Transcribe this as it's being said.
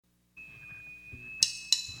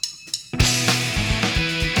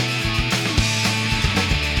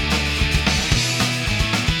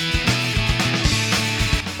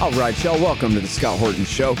All right, y'all, welcome to the Scott Horton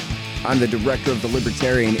Show. I'm the director of the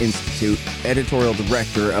Libertarian Institute, editorial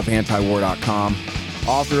director of Antiwar.com,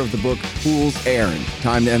 author of the book Fool's Errand,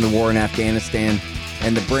 Time to End the War in Afghanistan,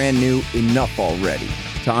 and the brand new Enough Already,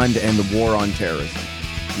 Time to End the War on Terrorism.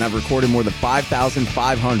 And I've recorded more than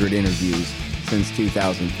 5,500 interviews since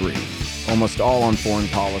 2003, almost all on foreign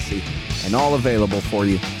policy, and all available for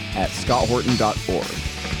you at scotthorton.org.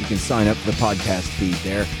 You can sign up for the podcast feed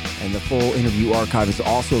there, and the full interview archive is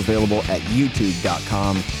also available at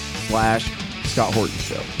youtube.com/Scott Horton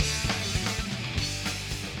Show.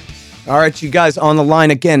 All right, you guys, on the line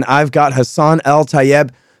again, I've got Hassan El-Tayyeb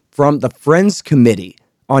from the Friends Committee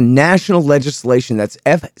on National Legislation. That's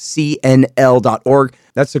FCNL.org.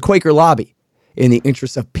 That's the Quaker lobby in the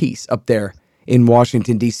interest of peace up there in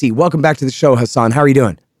Washington, D.C. Welcome back to the show, Hassan. How are you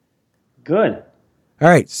doing? Good. All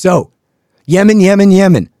right, so Yemen.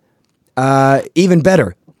 Even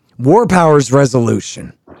better, War Powers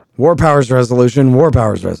Resolution.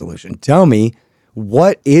 Tell me,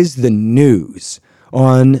 what is the news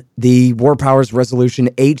on the War Powers Resolution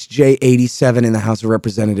HJ 87 in the House of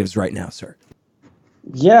Representatives right now, sir?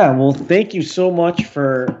 Yeah, well, thank you so much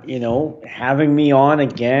for, having me on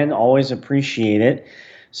again. Always appreciate it.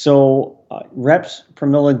 So, Reps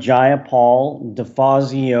Pramila Jayapal,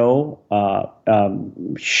 DeFazio,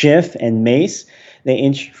 Schiff, and Mace, they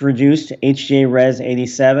introduced HJ Res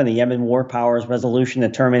 87, the Yemen War Powers Resolution to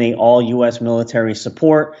terminate all U.S. military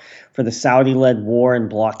support for the Saudi-led war and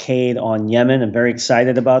blockade on Yemen. I'm very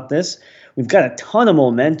excited about this. We've got a ton of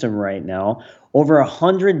momentum right now. Over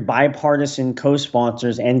 100 bipartisan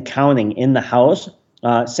co-sponsors and counting in the House.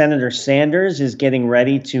 Senator Sanders is getting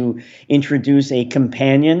ready to introduce a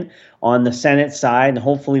companion on the Senate side, and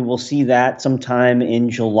hopefully we'll see that sometime in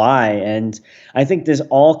July. And I think this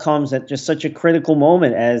all comes at just such a critical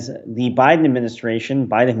moment as the Biden administration,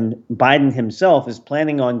 Biden himself, is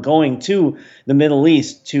planning on going to the Middle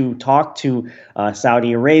East to talk to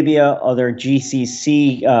Saudi Arabia, other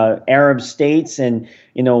GCC Arab states, and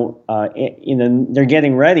they're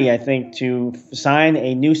getting ready, I think, to sign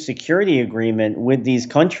a new security agreement with these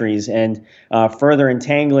countries and further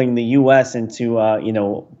entangling the U.S. into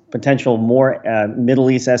potential more Middle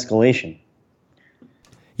East escalation.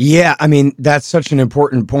 Yeah, I mean, that's such an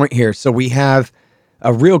important point here. So we have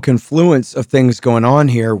a real confluence of things going on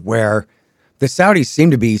here where the Saudis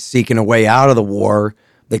seem to be seeking a way out of the war.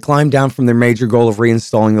 They climbed down from their major goal of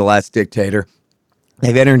reinstalling the last dictator.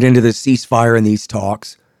 They've entered into the ceasefire in these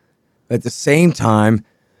talks. At the same time,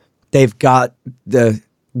 they've got the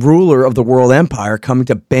ruler of the world empire coming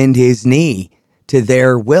to bend his knee to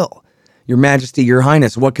their will. Your Majesty, Your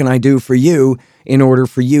Highness, what can I do for you in order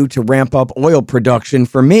for you to ramp up oil production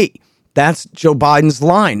for me? That's Joe Biden's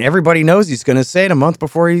line. Everybody knows he's going to say it a month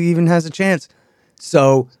before he even has a chance.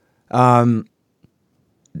 So then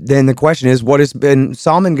the question is, what has bin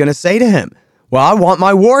Salman going to say to him? Well, I want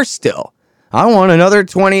my war still. I want another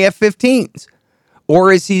 20 F-15s.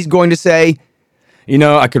 Or is he going to say,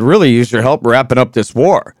 I could really use your help wrapping up this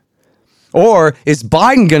war? Or is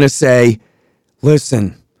Biden going to say,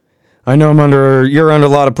 listen, I know you're under a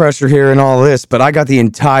lot of pressure here and all this, but I got the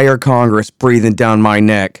entire Congress breathing down my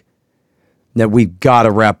neck that we've got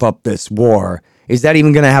to wrap up this war. Is that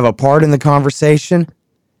even going to have a part in the conversation?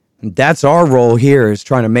 And that's our role here, is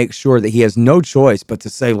trying to make sure that he has no choice but to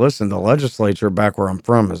say, listen, the legislature back where I'm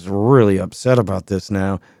from is really upset about this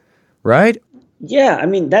now, right? Yeah, I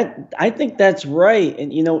mean, I think that's right.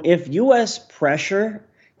 And, if U.S. pressure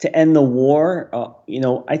to end the war,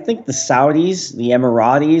 I think the Saudis, the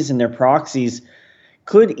Emiratis, and their proxies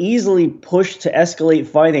could easily push to escalate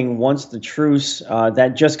fighting once the truce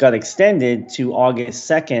that just got extended to August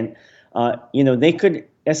 2nd. They could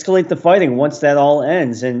escalate the fighting once that all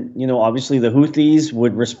ends. And, obviously the Houthis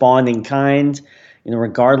would respond in kind,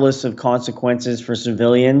 regardless of consequences for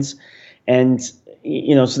civilians. And,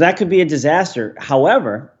 so that could be a disaster.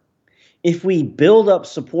 However, if we build up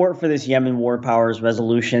support for this Yemen War Powers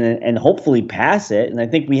Resolution and hopefully pass it, and I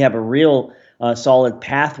think we have a real solid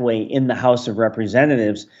pathway in the House of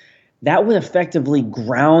Representatives, that would effectively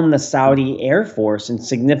ground the Saudi Air Force and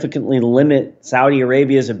significantly limit Saudi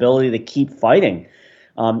Arabia's ability to keep fighting.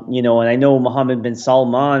 And I know Mohammed bin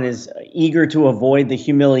Salman is eager to avoid the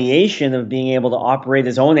humiliation of being able to operate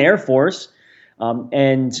his own Air Force.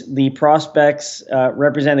 And the prospects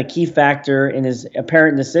represent a key factor in his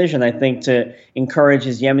apparent decision, I think, to encourage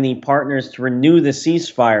his Yemeni partners to renew the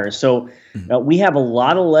ceasefire. So we have a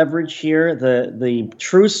lot of leverage here. The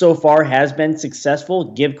truce so far has been successful.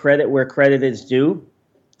 Give credit where credit is due.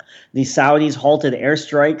 The Saudis halted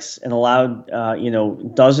airstrikes and allowed,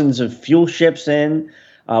 dozens of fuel ships in.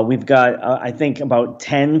 We've got, I think, about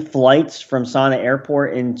 10 flights from Sana'a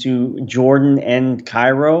Airport into Jordan and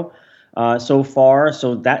Cairo so far.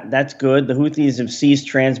 So that's good. The Houthis have ceased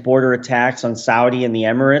transborder attacks on Saudi and the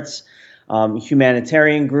Emirates.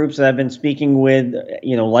 Humanitarian groups that I've been speaking with,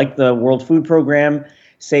 like the World Food Program,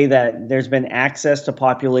 say that there's been access to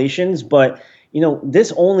populations. But,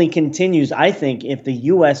 this only continues, I think, if the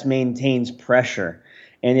U.S. maintains pressure.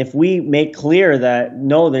 And if we make clear that,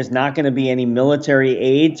 no, there's not going to be any military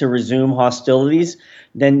aid to resume hostilities,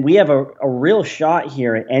 then we have a real shot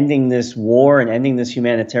here at ending this war and ending this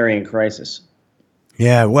humanitarian crisis.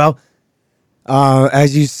 Yeah, well,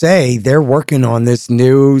 as you say, they're working on this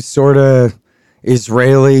new sort of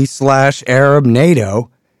Israeli/Arab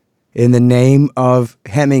NATO in the name of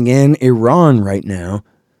hemming in Iran right now.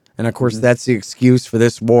 And of course, that's the excuse for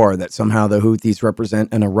this war, that somehow the Houthis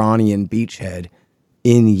represent an Iranian beachhead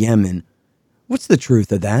in Yemen. What's the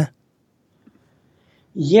truth of that?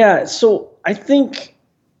 Yeah, so I think,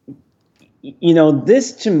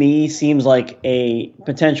 this to me seems like a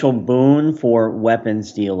potential boon for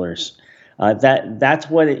weapons dealers. That's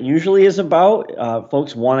what it usually is about,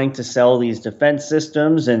 folks wanting to sell these defense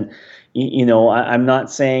systems. And, I'm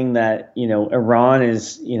not saying that, Iran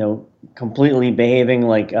is, completely behaving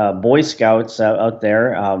like Boy Scouts out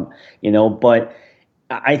there, but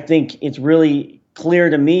I think it's really clear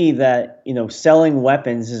to me that, selling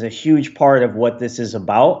weapons is a huge part of what this is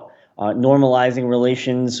about, normalizing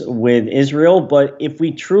relations with Israel. But if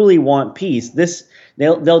we truly want peace,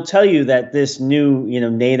 they'll tell you that this new,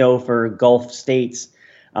 NATO for Gulf states,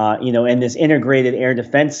 and this integrated air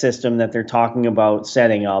defense system that they're talking about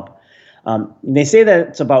setting up, they say that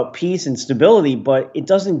it's about peace and stability, but it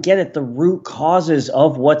doesn't get at the root causes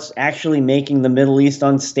of what's actually making the Middle East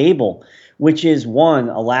unstable, which is, one,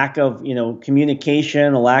 a lack of,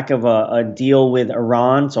 communication, a lack of a deal with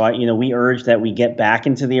Iran. So, we urge that we get back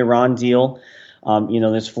into the Iran deal.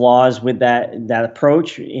 There's flaws with that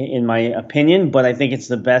approach, in my opinion, but I think it's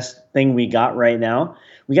the best thing we got right now.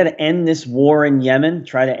 We got to end this war in Yemen,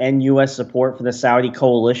 try to end U.S. support for the Saudi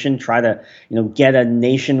coalition, try to, get a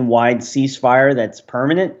nationwide ceasefire that's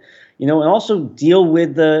permanent, and also deal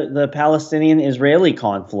with the Palestinian-Israeli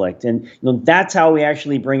conflict. And, that's how we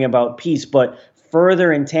actually bring about peace. But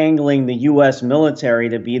further entangling the U.S. military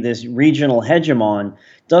to be this regional hegemon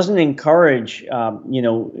doesn't encourage,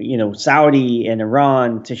 Saudi and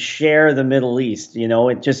Iran to share the Middle East.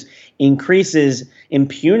 It just increases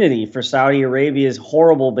impunity for Saudi Arabia's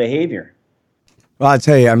horrible behavior. Well, I'll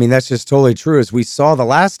tell you, that's just totally true. As we saw the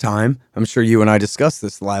last time, I'm sure you and I discussed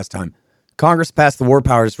this the last time, Congress passed the War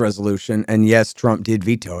Powers Resolution, and yes, Trump did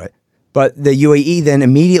veto it. But the UAE then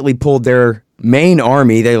immediately pulled their main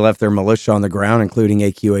army. They left their militia on the ground, including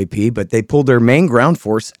AQAP, but they pulled their main ground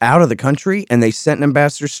force out of the country, and they sent an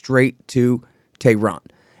ambassador straight to Tehran.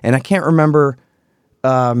 And I can't remember,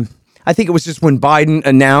 I think it was just when Biden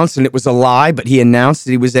announced, and it was a lie, but he announced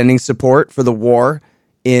that he was ending support for the war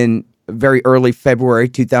in very early February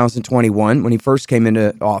 2021 when he first came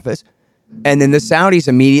into office. And then the Saudis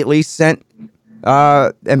immediately sent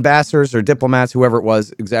ambassadors or diplomats, whoever it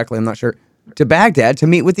was exactly, I'm not sure, to Baghdad to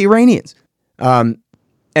meet with the Iranians. And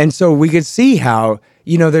so we could see how,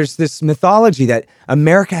 there's this mythology that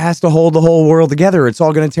America has to hold the whole world together. It's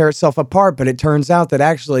all going to tear itself apart. But it turns out that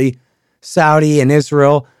actually Saudi and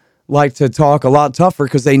Israel like to talk a lot tougher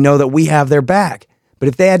because they know that we have their back. But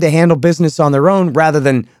if they had to handle business on their own rather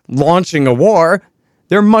than launching a war,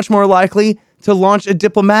 they're much more likely to launch a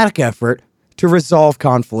diplomatic effort to resolve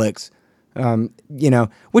conflicts,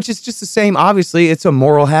 which is just the same. Obviously, it's a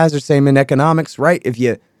moral hazard, same in economics, right? If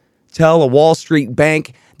you tell a Wall Street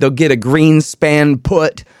bank they'll get a Greenspan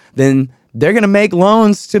put, then they're going to make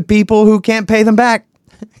loans to people who can't pay them back.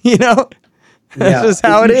 That's just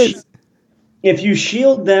how it is. If you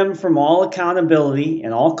shield them from all accountability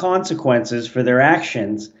and all consequences for their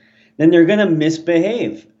actions, then they're going to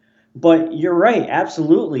misbehave. But you're right,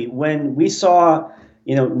 absolutely. When we saw,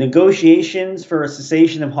 negotiations for a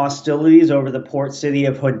cessation of hostilities over the port city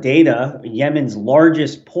of Hodeidah, Yemen's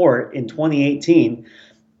largest port, in 2018,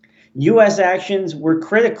 U.S. actions were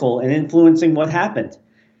critical in influencing what happened.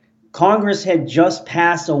 Congress had just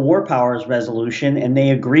passed a War Powers Resolution, and they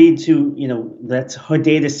agreed to, that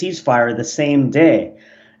Hodeidah ceasefire the same day.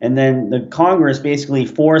 And then the Congress basically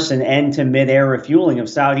forced an end to mid-air refueling of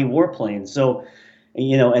Saudi warplanes. So,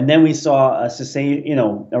 and then we saw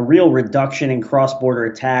a real reduction in cross-border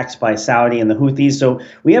attacks by Saudi and the Houthis. So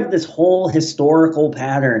we have this whole historical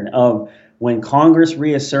pattern of when Congress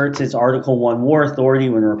reasserts its Article I war authority,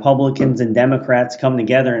 when Republicans and Democrats come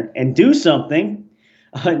together and do something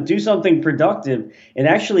productive, it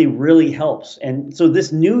actually really helps. And so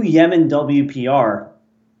this new Yemen WPR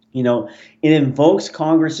You know, it invokes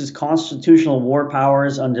Congress's constitutional war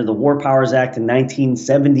powers under the War Powers Act in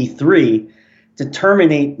 1973 to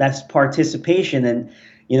terminate that participation. And,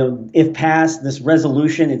 you know, if passed, this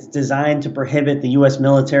resolution, it's designed to prohibit the U.S.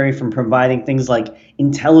 military from providing things like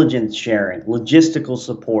intelligence sharing, logistical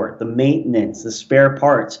support, the maintenance, the spare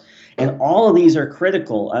parts. And all of these are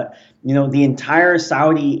critical. You know, the entire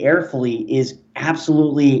Saudi air fleet is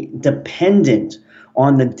absolutely dependent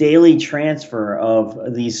on the daily transfer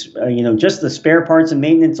of these, you know, just the spare parts and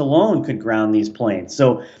maintenance alone could ground these planes.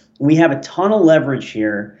 So we have a ton of leverage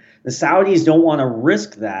here. The Saudis don't want to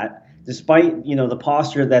risk that, despite, you know, the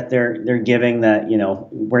posture that they're giving that, you know,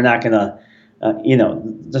 we're not going to, you know,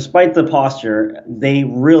 despite the posture, they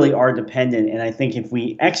really are dependent. And I think if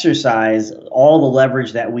we exercise all the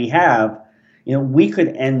leverage that we have, you know, we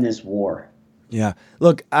could end this war. Yeah.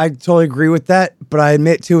 Look, I totally agree with that, but I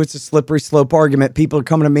admit, too, it's a slippery slope argument. People are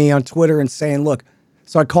coming to me on Twitter and saying, look,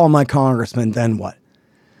 so I call my congressman, then what?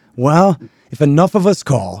 Well, if enough of us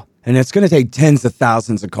call, and it's going to take tens of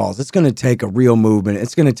thousands of calls, it's going to take a real movement.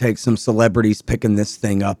 It's going to take some celebrities picking this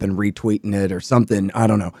thing up and retweeting it or something, I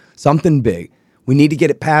don't know, something big. We need to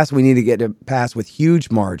get it passed. We need to get it passed with huge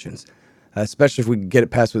margins, especially if we can get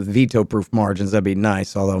it passed with veto-proof margins. That'd be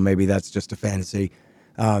nice, although maybe that's just a fantasy.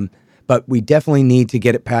 But we definitely need to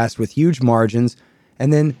get it passed with huge margins.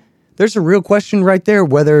 And then there's a real question right there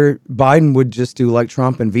whether Biden would just do like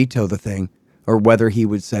Trump and veto the thing, or whether he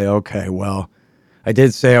would say, okay, well, I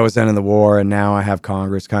did say I was ending the war and now I have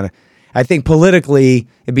Congress kind of. I think politically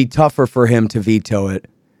it'd be tougher for him to veto it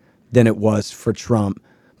than it was for Trump,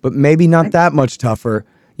 but maybe not that much tougher.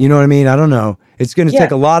 You know what I mean? I don't know. It's going to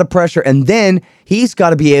take a lot of pressure. And then he's got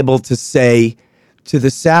to be able to say to the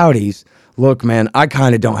Saudis, look, man, I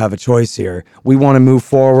kind of don't have a choice here. We want to move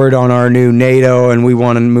forward on our new NATO, and we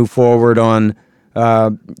want to move forward on,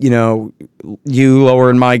 you know, you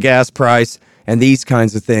lowering my gas price and these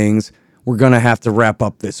kinds of things. We're going to have to wrap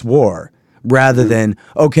up this war rather than,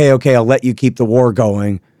 okay, I'll let you keep the war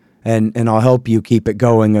going and I'll help you keep it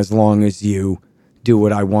going as long as you do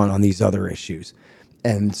what I want on these other issues.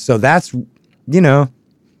 And so that's, you know,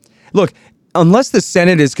 look, unless the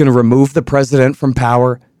Senate is going to remove the president from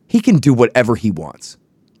power, he can do whatever he wants,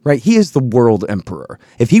 right? He is the world emperor.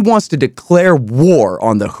 If he wants to declare war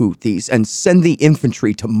on the Houthis and send the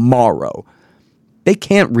infantry tomorrow, they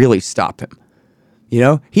can't really stop him. You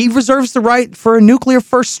know, he reserves the right for a nuclear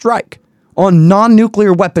first strike on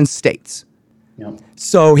non-nuclear weapon states. Yep.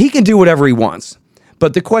 So he can do whatever he wants.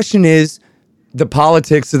 But the question is the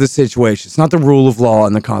politics of the situation. It's not the rule of law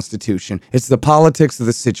and the Constitution. It's the politics of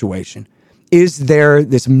the situation. Is there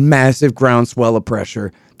this massive groundswell of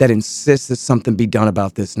pressure that insists that something be done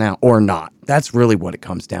about this now or not? That's really what it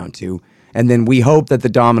comes down to. And then we hope that the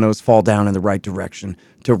dominoes fall down in the right direction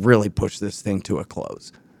to really push this thing to a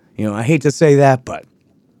close. You know, I hate to say that, but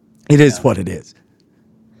it is what it is.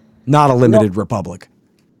 Not a limited republic.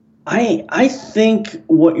 I think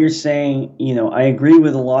what you're saying, you know, I agree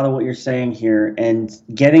with a lot of what you're saying here, and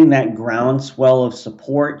getting that groundswell of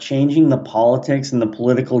support, changing the politics and the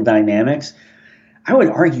political dynamics. I would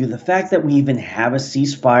argue the fact that we even have a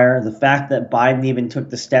ceasefire, the fact that Biden even took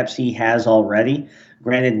the steps he has already,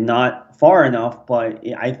 granted not far enough, but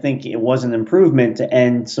I think it was an improvement to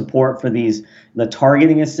end support for the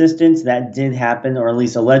targeting assistance that did happen, or at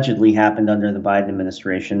least allegedly happened under the Biden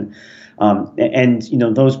administration. And, you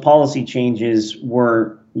know, those policy changes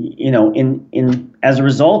were, you know, in as a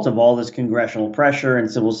result of all this congressional pressure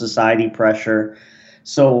and civil society pressure.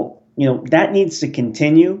 So, you know, that needs to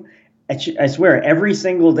continue. I swear, every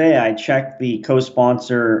single day I check the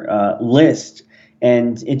co-sponsor list,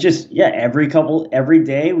 and it just, every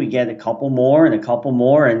day we get a couple more and a couple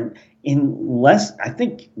more. And in less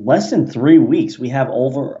than 3 weeks, we have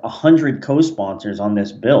over 100 co-sponsors on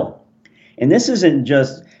this bill. And this isn't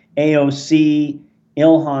just AOC,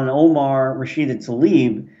 Ilhan Omar, Rashida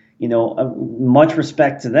Tlaib, you know, much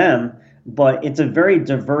respect to them, but it's a very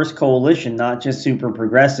diverse coalition, not just super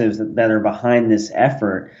progressives that are behind this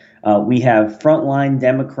effort. We have frontline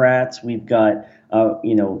Democrats. We've got,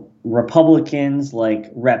 you know, Republicans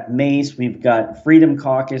like Rep. Mace. We've got Freedom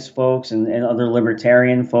Caucus folks and other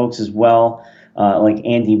libertarian folks as well, like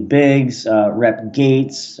Andy Biggs, Rep.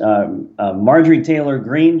 Gates. Marjorie Taylor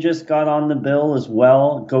Greene just got on the bill as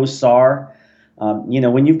well. Gosar. You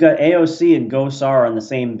know, when you've got AOC and Gosar on the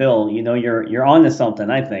same bill, you know, you're onto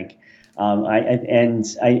something, I think.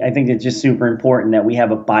 I think it's just super important that we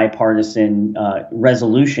have a bipartisan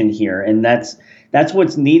resolution here, and that's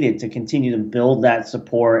what's needed to continue to build that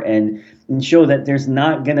support and show that there's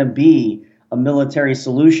not going to be a military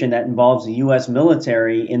solution that involves the U.S.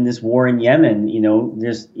 military in this war in Yemen. You know,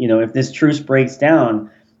 if this truce breaks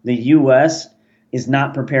down, the U.S. is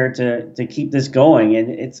not prepared to keep this going.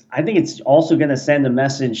 And I think it's also going to send a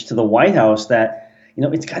message to the White House that,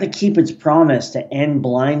 it's got to keep its promise to end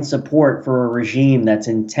blind support for a regime that's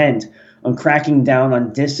intent on cracking down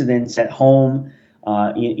on dissidents at home,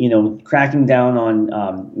 cracking down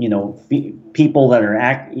on, people that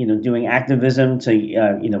are doing activism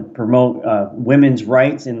to, promote women's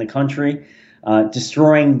rights in the country,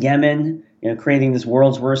 destroying Yemen, creating this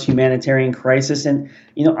world's worst humanitarian crisis. And,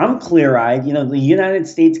 I'm clear-eyed. The United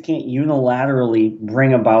States can't unilaterally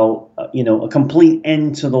bring about, a complete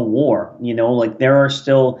end to the war. Like there are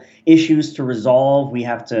still issues to resolve. We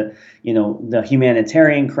have to, the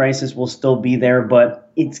humanitarian crisis will still be there,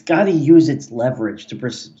 but it's got to use its leverage to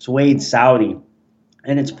persuade Saudi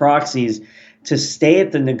and its proxies to stay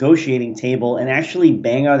at the negotiating table and actually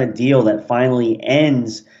bang out a deal that finally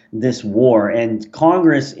ends this war. And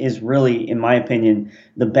Congress is really, in my opinion,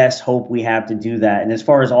 the best hope we have to do that. And as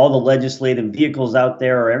far as all the legislative vehicles out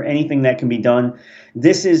there or anything that can be done,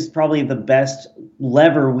 this is probably the best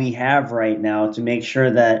lever we have right now to make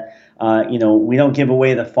sure that, we don't give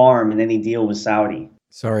away the farm in any deal with Saudi.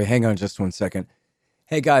 Sorry, hang on just one second.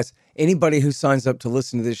 Hey guys, anybody who signs up to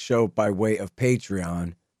listen to this show by way of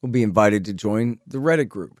Patreon will be invited to join the Reddit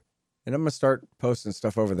group. And I'm going to start posting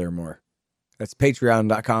stuff over there more. That's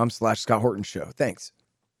patreon.com/Scott Horton Show. Thanks.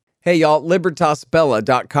 Hey, y'all,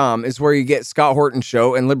 LibertasBella.com is where you get Scott Horton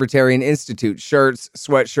Show and Libertarian Institute shirts,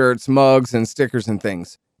 sweatshirts, mugs, and stickers and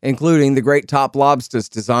things, including the great Top Lobsters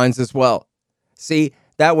designs as well. See,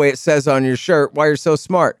 that way it says on your shirt why you're so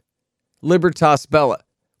smart. Libertas Bella,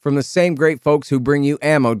 from the same great folks who bring you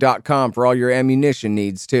ammo.com for all your ammunition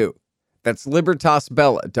needs, too. That's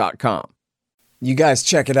LibertasBella.com. You guys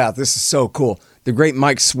check it out. This is so cool. The great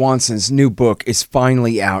Mike Swanson's new book is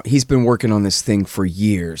finally out. He's been working on this thing for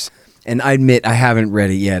years. And I admit I haven't read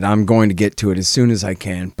it yet. I'm going to get to it as soon as I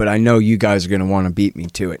can, but I know you guys are going to want to beat me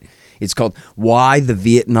to it. It's called Why the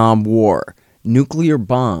Vietnam War: Nuclear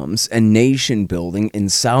Bombs and Nation Building in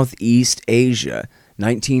Southeast Asia,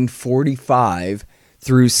 1945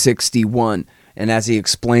 through 61. And as he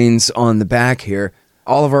explains on the back here,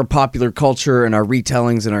 all of our popular culture and our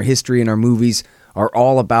retellings and our history and our movies are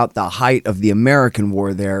all about the height of the American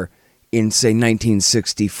war there in, say,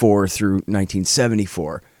 1964 through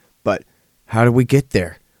 1974. But how did we get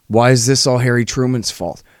there? Why is this all Harry Truman's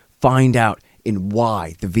fault? Find out in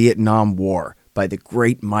Why the Vietnam War by the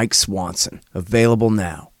great Mike Swanson. Available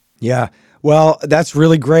now. Yeah, well, that's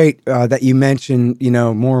really great that you mentioned,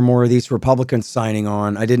 more and more of these Republicans signing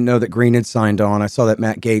on. I didn't know that Green had signed on. I saw that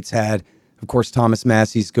Matt Gaetz had. Of course, Thomas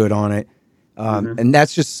Massey's good on it. And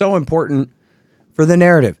that's just so important for the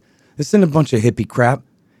narrative. This isn't a bunch of hippie crap,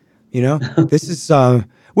 This is,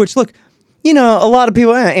 which, look, a lot of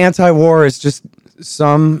people, anti-war is just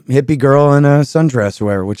some hippie girl in a sundress or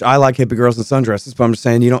whatever, which I like hippie girls in sundresses, but I'm just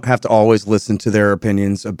saying you don't have to always listen to their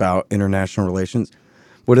opinions about international relations.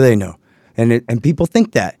 What do they know? And people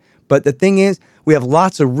think that. But the thing is, we have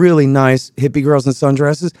lots of really nice hippie girls in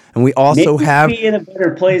sundresses, and we also have... Maybe be in a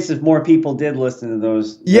better place if more people did listen to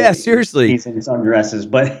those. Yeah, seriously. In sundresses,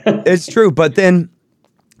 but... It's true, but then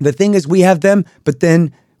the thing is we have them, but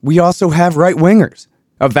then we also have right-wingers,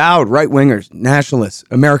 avowed right-wingers, nationalists,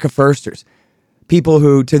 America Firsters, people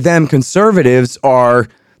who, to them, conservatives are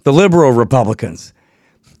the liberal Republicans.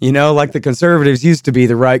 Like the conservatives used to be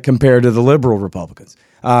the right compared to the liberal Republicans.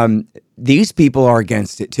 These people are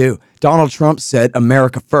against it too. Donald Trump said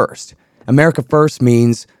America first. America first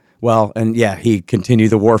means, well, and yeah, he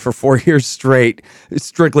continued the war for 4 years straight,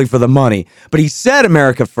 strictly for the money. But he said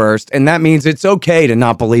America first, and that means it's okay to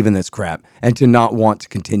not believe in this crap and to not want to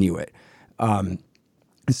continue it. And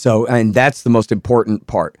that's the most important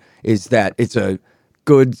part, is that it's a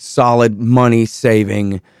good, solid,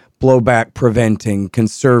 money-saving, blowback preventing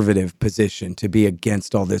conservative position to be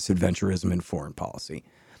against all this adventurism in foreign policy.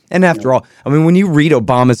 And after all, I mean, when you read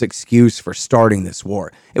Obama's excuse for starting this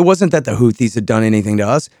war, it wasn't that the Houthis had done anything to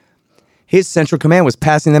us. His Central Command was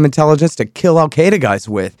passing them intelligence to kill al-Qaeda guys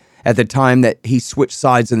with at the time that he switched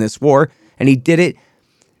sides in this war, and he did it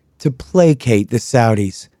to placate the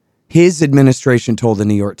Saudis. His administration told the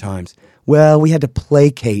New York Times, well, we had to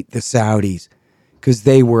placate the Saudis because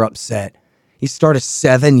they were upset. You start a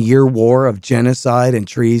 7-year war of genocide and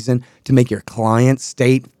treason to make your client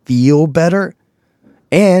state feel better?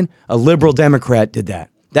 And a liberal Democrat did that.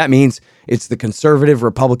 That means it's the conservative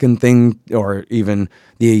Republican thing, or even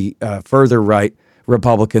the further right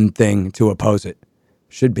Republican thing to oppose it.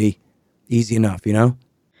 Should be easy enough,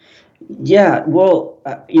 Yeah, well,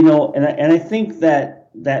 and I think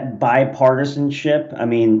that bipartisanship,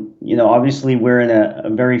 obviously we're in a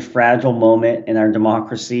very fragile moment in our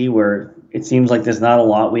democracy where it seems like there's not a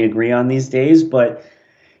lot we agree on these days, but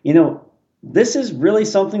you know, this is really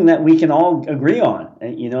something that we can all agree on.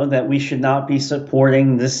 You know, that we should not be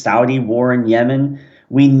supporting the Saudi war in Yemen.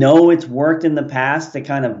 We know it's worked in the past to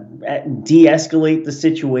kind of de-escalate the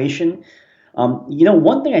situation. You know,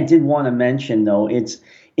 one thing I did want to mention, though, it's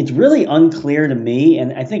really unclear to me,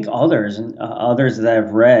 and I think others and others that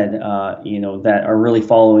I've read, you know, that are really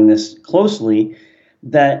following this closely,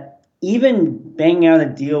 that even banging out a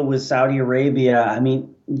deal with Saudi Arabia, I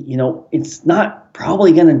mean, you know, it's not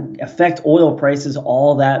probably going to affect oil prices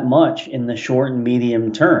all that much in the short and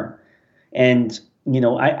medium term. And, you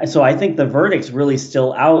know, I think the verdict's really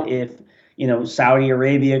still out if, you know, Saudi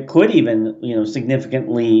Arabia could even, you know,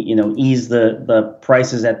 significantly, you know, ease the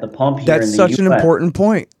prices at the pump here in the US. That's such an important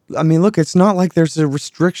point. I mean, look, it's not like there's a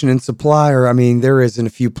restriction in supply, or, I mean, there is in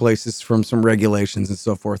a few places from some regulations and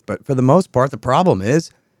so forth. But for the most part, the problem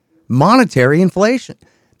is monetary inflation.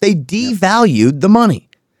 They devalued the money.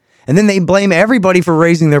 And then they blame everybody for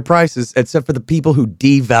raising their prices, except for the people who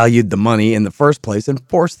devalued the money in the first place and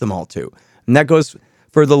forced them all to. And that goes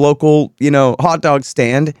for the local, you know, hot dog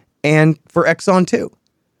stand and for Exxon too.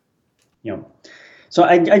 You know, so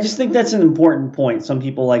I just think that's an important point. Some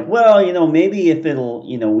people like, well, you know, maybe if it'll,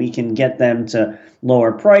 you know, we can get them to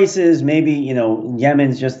lower prices, maybe, you know,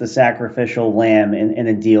 Yemen's just the sacrificial lamb in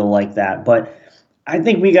a deal like that. But I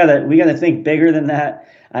think we gotta think bigger than that.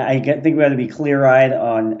 I think we got to be clear-eyed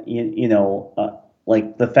on, you know,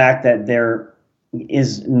 like the fact that there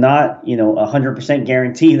is not, you know, 100%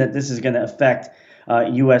 guarantee that this is going to affect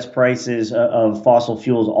U.S. prices of fossil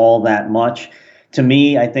fuels all that much. To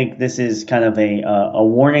me, I think this is kind of a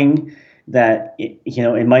warning that, you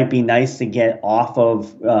know, it might be nice to get off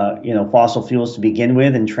of, you know, fossil fuels to begin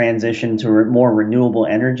with and transition to more renewable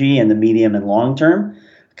energy in the medium and long term,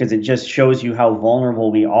 because it just shows you how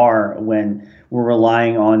vulnerable we are when we're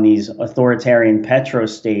relying on these authoritarian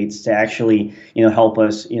petrostates to actually, you know, help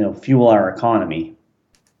us, you know, fuel our economy.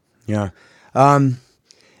 Yeah.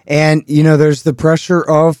 And, you know, there's the pressure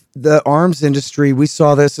of the arms industry. We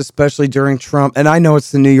saw this especially during Trump. And I know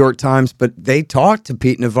it's the New York Times, but they talked to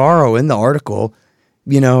Pete Navarro in the article.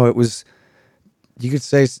 You know, it was, you could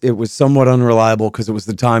say it was somewhat unreliable because it was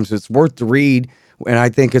the Times. So it's worth the read. And I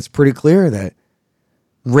think it's pretty clear that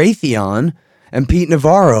Raytheon and Pete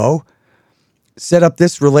Navarro set up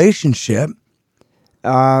this relationship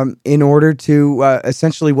in order to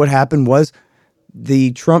essentially what happened was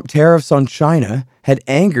the Trump tariffs on China had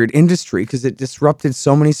angered industry because it disrupted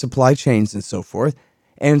so many supply chains and so forth.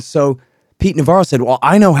 And so Pete Navarro said, well,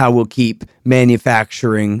 I know how we'll keep the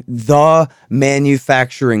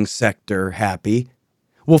manufacturing sector happy.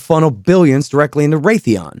 We'll funnel billions directly into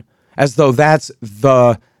Raytheon, as though that's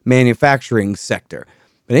the manufacturing sector.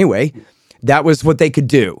 But anyway, that was what they could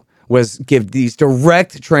do, was give these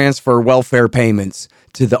direct transfer welfare payments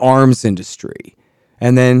to the arms industry.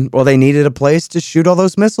 And then, well, they needed a place to shoot all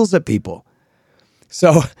those missiles at people.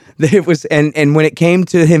 So it was, and when it came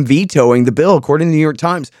to him vetoing the bill, according to the New York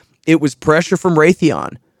Times, it was pressure from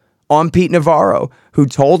Raytheon on Pete Navarro, who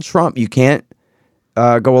told Trump, you can't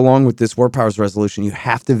go along with this war powers resolution. You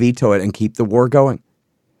have to veto it and keep the war going.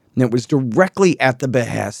 And it was directly at the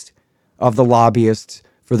behest of the lobbyists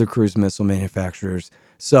for the cruise missile manufacturers.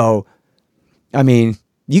 So, I mean,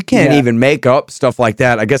 you can't even make up stuff like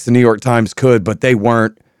that. I guess the New York Times could, but they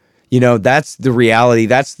weren't. You know, that's the reality.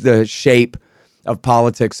 That's the shape of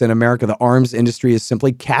politics in America. The arms industry has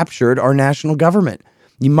simply captured our national government.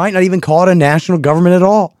 You might not even call it a national government at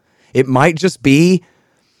all. It might just be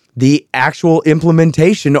the actual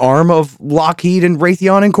implementation arm of Lockheed and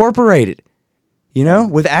Raytheon Incorporated, you know,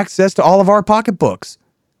 with access to all of our pocketbooks.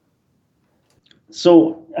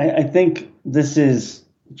 So I think this is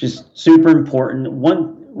just super important.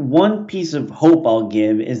 One piece of hope I'll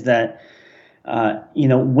give is that, you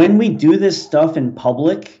know, when we do this stuff in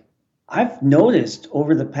public, I've noticed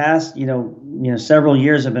over the past, several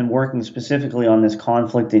years I've been working specifically on this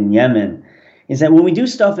conflict in Yemen, is that when we do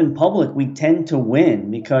stuff in public, we tend to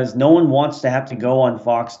win because no one wants to have to go on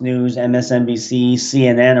Fox News, MSNBC,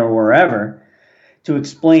 CNN, or wherever to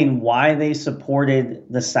explain why they supported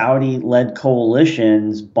the Saudi-led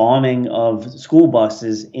coalition's bombing of school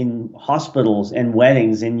buses in hospitals and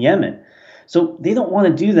weddings in Yemen. So they don't want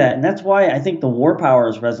to do that. And that's why I think the War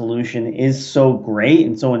Powers Resolution is so great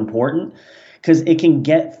and so important, because it can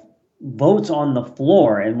get votes on the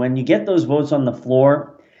floor. And when you get those votes on the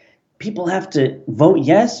floor, people have to vote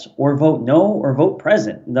yes or vote no or vote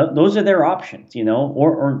present. Those are their options,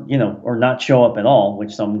 or not show up at all,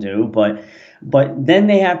 which some do. But then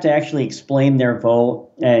they have to actually explain their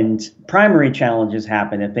vote, and primary challenges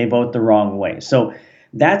happen if they vote the wrong way. So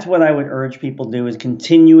That's what I would urge people to do, is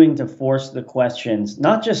continuing to force the questions,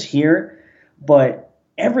 not just here, but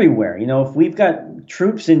everywhere. If we've got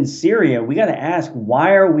troops in Syria, we got to ask,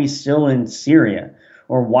 why are we still in Syria?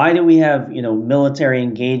 Or why do we have, military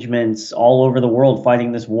engagements all over the world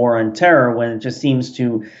fighting this war on terror when it just seems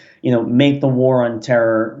to, make the war on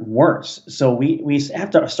terror worse? So we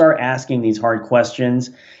have to start asking these hard questions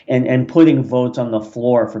and putting votes on the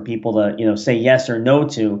floor for people to, say yes or no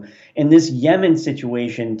to. And this Yemen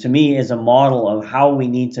situation, to me, is a model of how we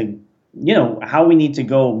need to,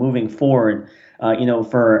 go moving forward.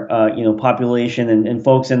 For population and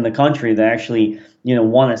folks in the country that actually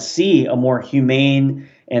want to see a more humane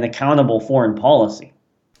and accountable foreign policy.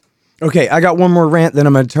 Okay, I got one more rant, then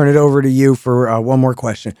I'm going to turn it over to you for one more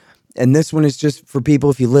question. And this one is just for people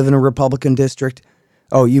if you live in a Republican district.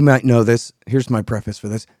 Oh, you might know this. Here's my preface for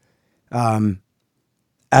this.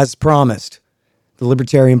 As promised, the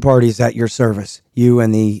Libertarian Party is at your service, you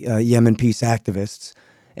and the Yemen peace activists.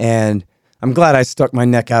 And I'm glad I stuck my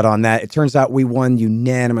neck out on that. It turns out we won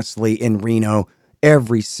unanimously in Reno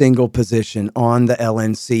every single position on the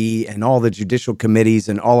LNC and all the judicial committees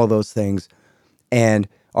and all of those things. And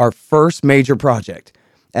our first major project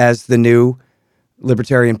as the new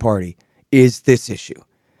Libertarian Party is this issue.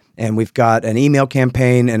 And we've got an email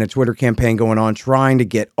campaign and a Twitter campaign going on trying to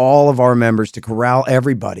get all of our members to corral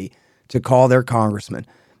everybody to call their congressman.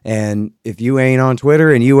 And if you ain't on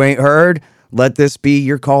Twitter and you ain't heard, let this be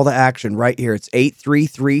your call to action right here. It's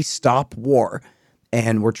 833-STOP-WAR.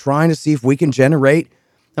 And we're trying to see if we can generate,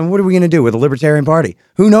 and what are we going to do with the Libertarian Party?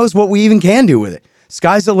 Who knows what we even can do with it?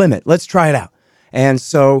 Sky's the limit. Let's try it out. And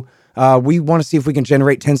so we want to see if we can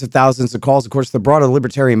generate tens of thousands of calls. Of course, the broader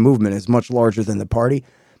libertarian movement is much larger than the party.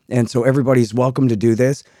 And so everybody's welcome to do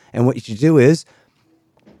this. And what you should do is,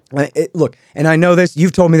 look, and I know this,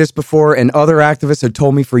 you've told me this before, and other activists have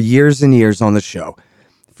told me for years and years on the show.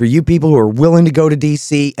 For you people who are willing to go to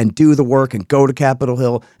D.C. and do the work and go to Capitol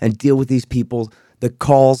Hill and deal with these people, the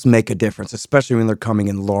calls make a difference, especially when they're coming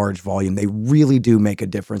in large volume. They really do make a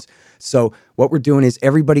difference. So what we're doing is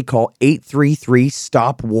everybody call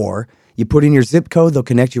 833-STOP-WAR. You put in your zip code, they'll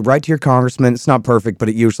connect you right to your congressman. It's not perfect, but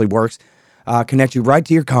it usually works. Connect you right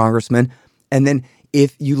to your congressman. And then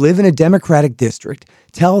if you live in a Democratic district,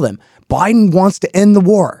 tell them Biden wants to end the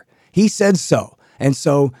war. He said so. And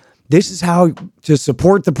so this is how to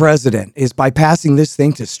support the president, is by passing this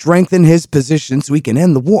thing to strengthen his position so we can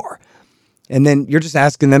end the war. And then you're just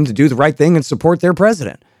asking them to do the right thing and support their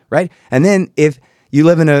president, right? And then if you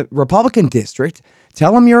live in a Republican district,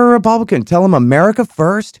 tell them you're a Republican. Tell them America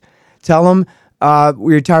first. Tell them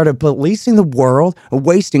we're tired of policing the world and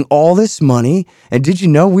wasting all this money. And did you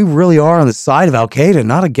know we really are on the side of Al-Qaeda,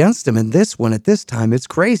 not against them? And this one at this time, it's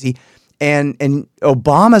crazy. And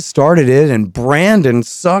Obama started it, and Brandon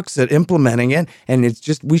sucks at implementing it. And it's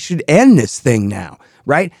just, we should end this thing now,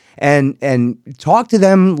 right? And talk to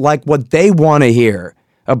them like what they want to hear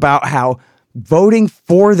about how voting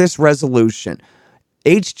for this resolution,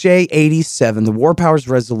 HJ 87, the War Powers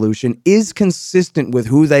Resolution, is consistent with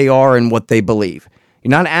who they are and what they believe.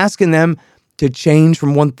 You're not asking them to change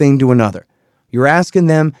from one thing to another. You're asking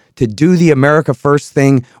them to do the America First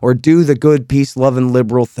thing or do the good, peace, love, and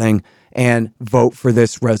liberal thing and vote for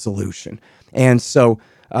this resolution. And so,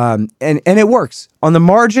 and it works. On the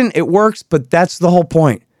margin, it works, but that's the whole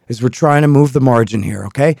point, is we're trying to move the margin here,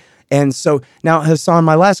 okay? And so now, Hassan,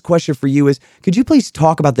 my last question for you is, could you please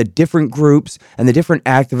talk about the different groups and the different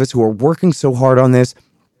activists who are working so hard on this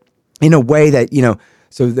in a way that, you know,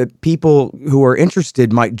 so that people who are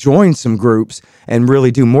interested might join some groups and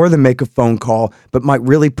really do more than make a phone call, but might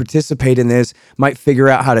really participate in this, might figure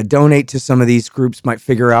out how to donate to some of these groups, might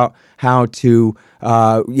figure out how to,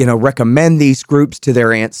 recommend these groups to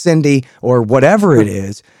their Aunt Cindy or whatever it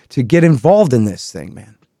is to get involved in this thing,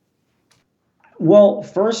 man? Well,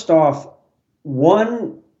 first off,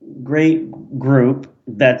 one great group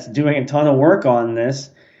that's doing a ton of work on this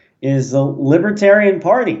is the Libertarian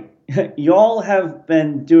Party. Y'all have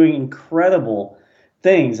been doing incredible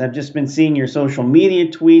things. I've just been seeing your social media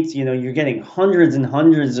tweets. You know, you're getting hundreds and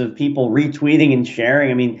hundreds of people retweeting and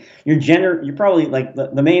sharing. I mean, you're probably like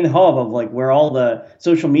the main hub of like where all the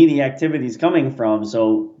social media activity is coming from.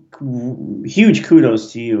 So huge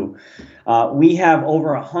kudos to you. We have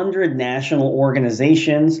over 100 national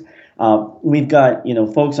organizations. We've got,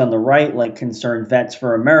 folks on the right like Concerned Vets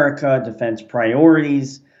for America, Defense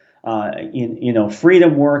Priorities.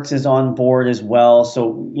 Freedom Works is on board as well.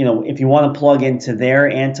 So, if you want to plug into their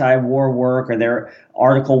anti-war work or their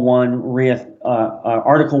Article 1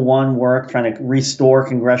 work, trying to restore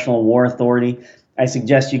Congressional War Authority, I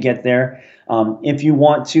suggest you get there. If you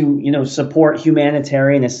want to, support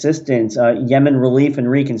humanitarian assistance, Yemen Relief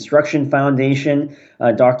and Reconstruction Foundation,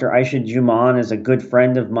 Dr. Aisha Juman is a good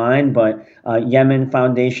friend of mine, but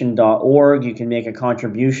yemenfoundation.org, you can make a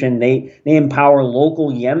contribution. They empower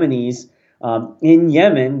local Yemenis in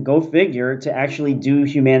Yemen, go figure, to actually do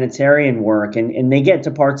humanitarian work, and they get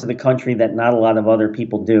to parts of the country that not a lot of other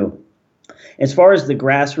people do. As far as the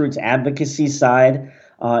grassroots advocacy side,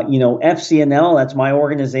 FCNL, that's my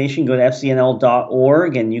organization. Go to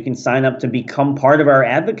fcnl.org and you can sign up to become part of our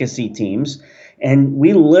advocacy teams. And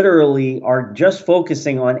we literally are just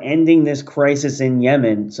focusing on ending this crisis in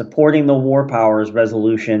Yemen, supporting the war powers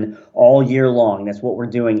resolution all year long. That's what we're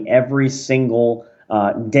doing every single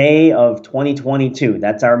day of 2022.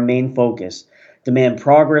 That's our main focus. Demand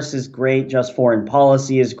progress is great. Just foreign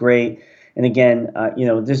policy is great. And again,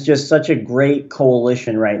 there's just such a great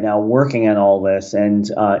coalition right now working on all this. And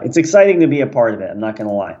it's exciting to be a part of it. I'm not going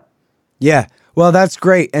to lie. Yeah, well, that's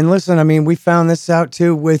great. And listen, I mean, we found this out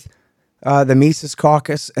too with the Mises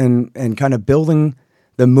Caucus and kind of building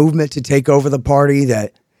the movement to take over the party.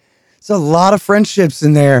 That it's a lot of friendships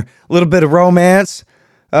in there, a little bit of romance,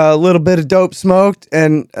 a little bit of dope smoked,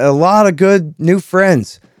 and a lot of good new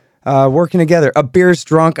friends working together. A beer's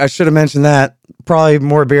drunk. I should have mentioned that. Probably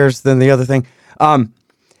more beers than the other thing.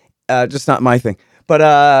 Just not my thing.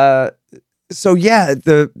 But so yeah,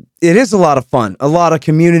 it is a lot of fun, a lot of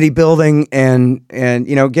community building, and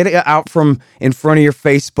get it out from in front of your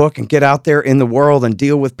Facebook and get out there in the world and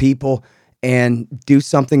deal with people and do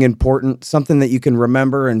something important, something that you can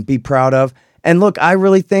remember and be proud of. And look, I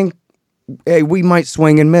really think, hey, we might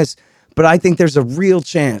swing and miss, but I think there's a real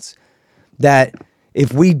chance that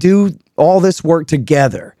if we do all this work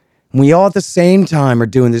together, we all at the same time are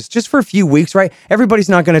doing this just for a few weeks, right? Everybody's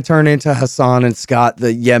not going to turn into Hassan and Scott,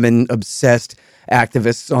 the Yemen-obsessed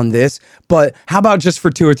activists on this. But how about just for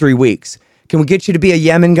 2 or 3 weeks? Can we get you to be a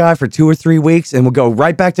Yemen guy for 2 or 3 weeks and we'll go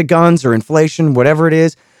right back to guns or inflation, whatever it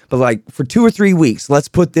is? But like for 2 or 3 weeks, let's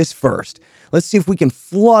put this first. Let's see if we can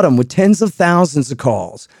flood them with tens of thousands of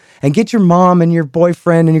calls and get your mom and your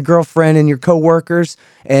boyfriend and your girlfriend and your coworkers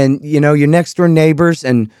and, your next door neighbors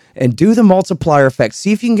and do the multiplier effect.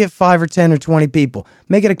 See if you can get 5 or 10 or 20 people.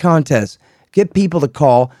 Make it a contest. Get people to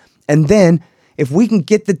call. And then if we can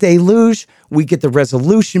get the deluge, we get the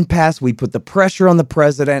resolution passed, we put the pressure on the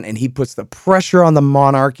president, and he puts the pressure on the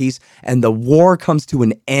monarchies, and the war comes to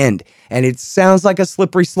an end. And it sounds like a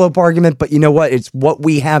slippery slope argument, but you know what? It's what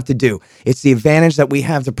we have to do. It's the advantage that we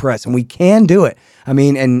have to press, and we can do it. I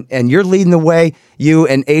mean, and you're leading the way, you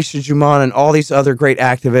and Aisha Juman and all these other great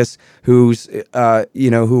activists who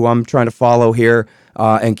I'm trying to follow here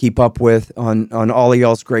and keep up with on all of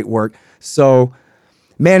y'all's great work. So,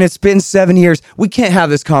 man, it's been 7 years. We can't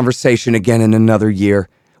have this conversation again in another year.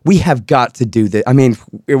 We have got to do this. I mean,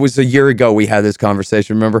 it was a year ago we had this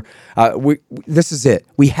conversation, remember? This is it.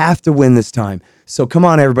 We have to win this time. So come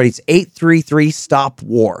on, everybody. It's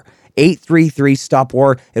 833-STOP-WAR.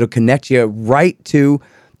 833-STOP-WAR. It'll connect you right to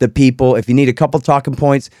the people. If you need a couple talking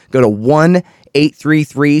points, go to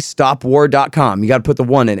 1-833-STOPWAR.com. You got to put the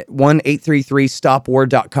 1 in it.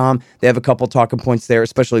 1-833-STOPWAR.com. They have a couple talking points there,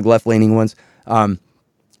 especially left-leaning ones.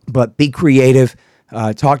 But be creative.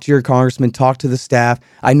 Talk to your congressman. Talk to the staff.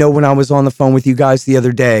 I know when I was on the phone with you guys the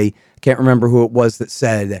other day, can't remember who it was that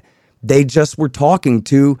said they just were talking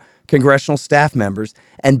to congressional staff members,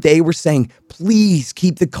 and they were saying, please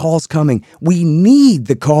keep the calls coming. We need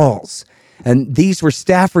the calls. And these were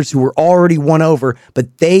staffers who were already won over,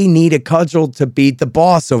 but they need a cudgel to beat the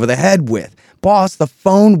boss over the head with. Boss, the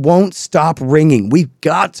phone won't stop ringing. We've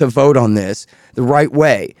got to vote on this the right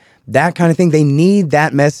way. That kind of thing. They need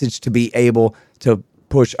that message to be able to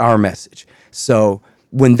push our message. So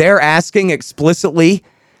when they're asking explicitly,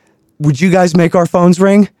 would you guys make our phones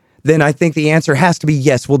ring? Then I think the answer has to be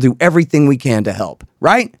yes. We'll do everything we can to help.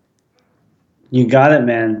 Right? You got it,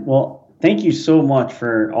 man. Well, thank you so much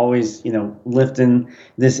for always, lifting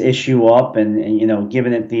this issue up and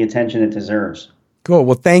giving it the attention it deserves. Cool.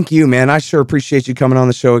 Well, thank you, man. I sure appreciate you coming on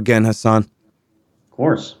the show again, Hassan. Of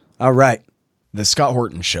course. All right. The Scott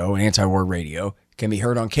Horton Show, Anti-War Radio, can be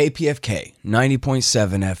heard on KPFK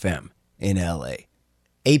 90.7 FM in LA,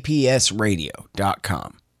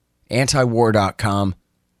 APSradio.com, antiwar.com,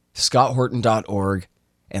 scotthorton.org,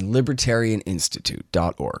 and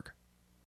libertarianinstitute.org.